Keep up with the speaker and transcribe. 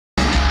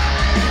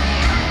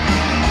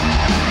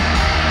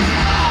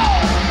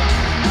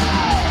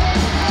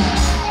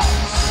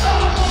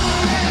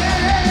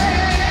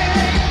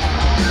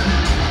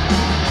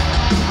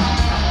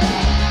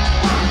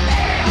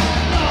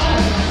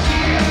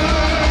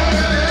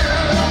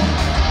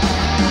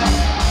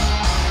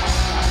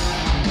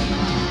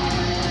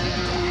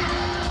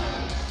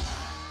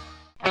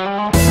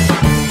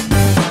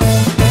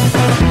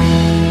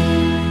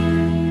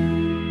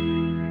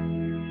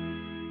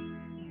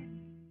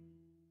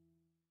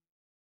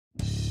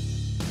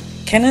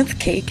Kenneth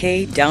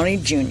K.K. Downey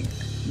Jr.,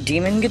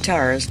 Demon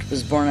guitarist,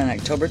 was born on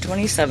October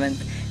 27,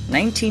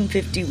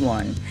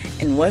 1951,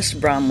 in West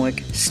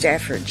Bromwich,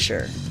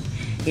 Staffordshire.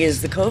 He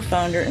is the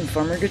co-founder and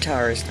former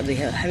guitarist of the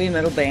heavy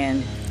metal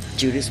band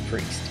Judas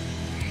Priest.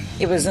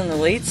 It was in the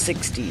late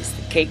 60s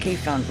that KK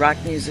found rock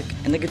music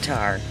and the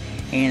guitar,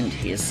 and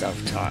he is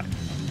self-taught.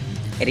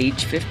 At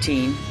age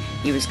 15,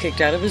 he was kicked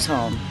out of his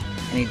home,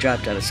 and he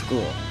dropped out of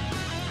school.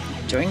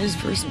 He joined his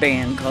first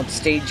band called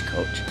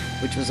Stagecoach,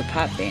 which was a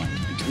pop band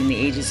between the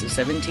ages of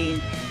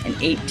 17 and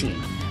 18,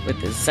 with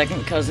his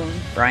second cousin,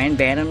 Brian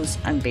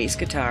Badams, on bass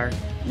guitar,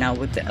 now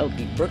with the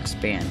L.B. Brooks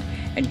Band,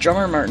 and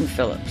drummer Martin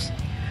Phillips.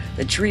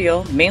 The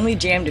trio mainly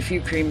jammed a few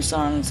Cream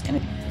songs and a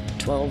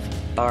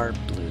 12-bar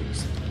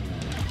blues.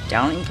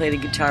 Downing played a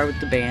guitar with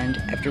the band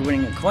after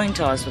winning a coin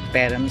toss with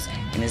Badams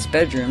in his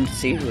bedroom to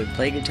see who would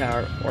play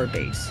guitar or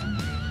bass.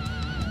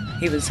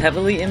 He was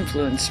heavily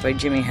influenced by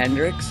Jimi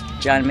Hendrix,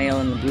 John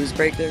Mayall and the Blues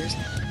Breakers,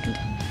 and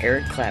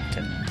Eric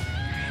Clapton.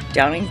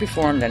 Downing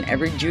performed on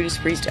every Judas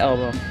Priest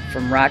album,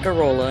 from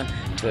Rock-a-Rolla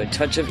to A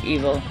Touch of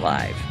Evil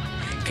live.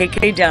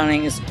 KK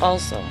Downing is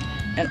also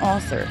an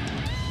author.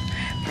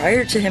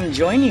 Prior to him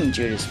joining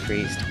Judas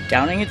Priest,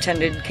 Downing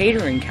attended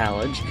catering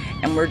college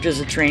and worked as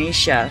a trainee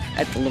chef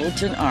at the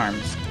Littleton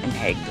Arms in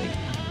Hagley.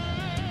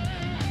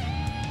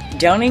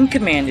 Downing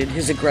commanded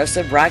his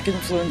aggressive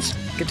rock-influenced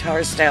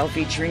guitar style,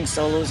 featuring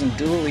solos and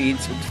dual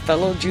leads with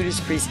fellow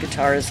Judas Priest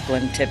guitarist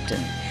Glenn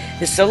Tipton.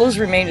 His solos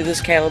remained of this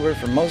caliber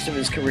for most of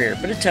his career,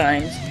 but at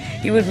times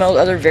he would meld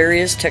other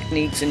various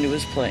techniques into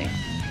his playing.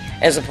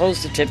 As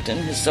opposed to Tipton,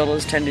 his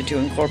solos tended to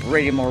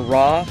incorporate a more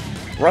raw,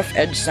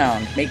 rough-edged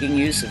sound, making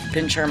use of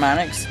pinch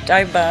harmonics,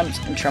 dive bombs,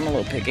 and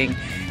tremolo picking,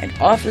 and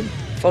often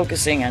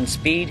focusing on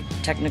speed,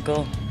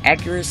 technical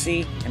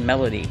accuracy, and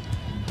melody.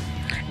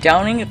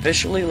 Downing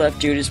officially left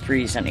Judas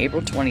Priest on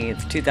April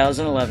 20th,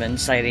 2011,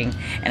 citing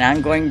an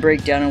ongoing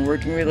breakdown in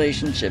working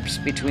relationships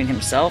between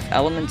himself,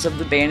 elements of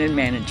the band, and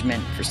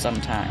management for some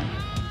time.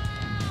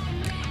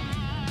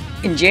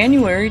 In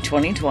January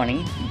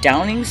 2020,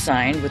 Downing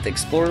signed with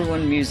Explorer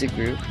One Music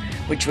Group,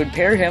 which would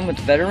pair him with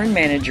veteran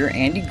manager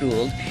Andy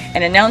Gould,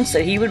 and announced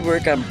that he would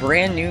work on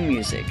brand new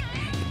music.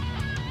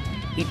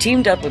 He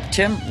teamed up with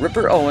Tim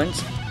Ripper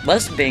Owens,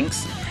 Les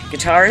Binks,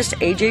 guitarist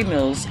AJ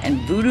Mills,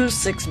 and Voodoo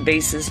Six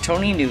bassist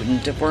Tony Newton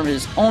to form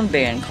his own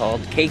band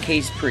called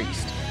KK's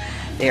Priest.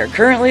 They are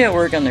currently at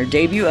work on their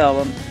debut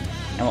album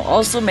and will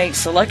also make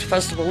select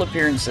festival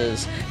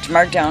appearances to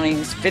mark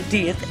Downing's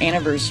 50th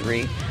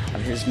anniversary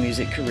of his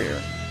music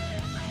career.